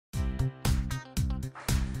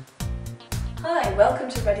Hi, welcome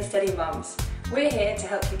to Ready Steady Mums. We're here to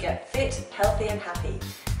help you get fit, healthy and happy.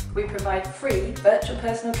 We provide free virtual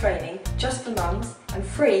personal training just for mums and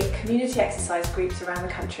free community exercise groups around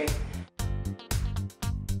the country.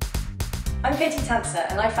 I'm Katy Tuncer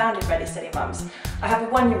and I founded Ready Steady Mums. I have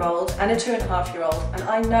a 1-year-old and a 2.5-year-old and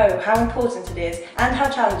I know how important it is and how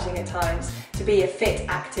challenging at times to be a fit,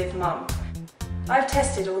 active mum. I've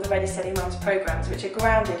tested all the Ready Steady Mums programmes which are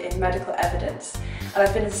grounded in medical evidence and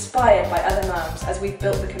I've been inspired by other mums as we've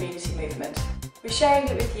built the community movement. We're sharing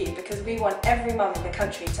it with you because we want every mum in the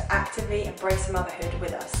country to actively embrace motherhood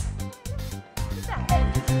with us.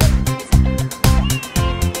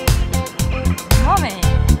 Mommy!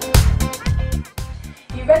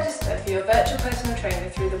 You register for your virtual personal trainer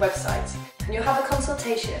through the website and you'll have a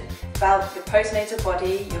consultation about your postnatal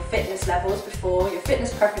body, your fitness levels before, your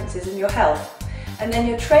fitness preferences and your health. And then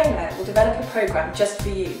your trainer will develop a programme just for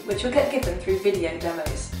you, which you'll get given through video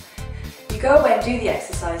demos. You go away and do the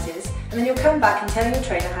exercises, and then you'll come back and tell your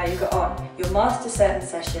trainer how you got on. You'll master certain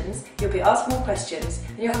sessions, you'll be asked more questions,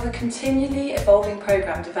 and you'll have a continually evolving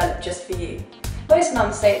programme developed just for you. Most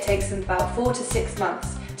mums say it takes them about 4 to 6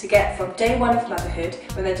 months to get from day one of motherhood,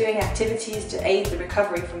 when they're doing activities to aid the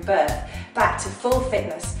recovery from birth, back to full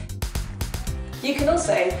fitness. You can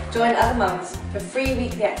also join other mums for free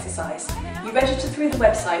weekly exercise. You register through the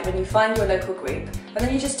website when you find your local group, and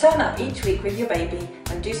then you just turn up each week with your baby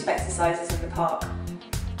and do some exercises in the park.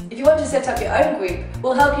 If you want to set up your own group,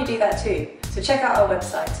 we'll help you do that too, so check out our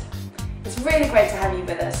website. It's really great to have you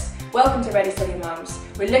with us. Welcome to Ready Steady Mums.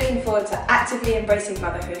 We're looking forward to actively embracing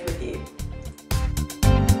motherhood with you.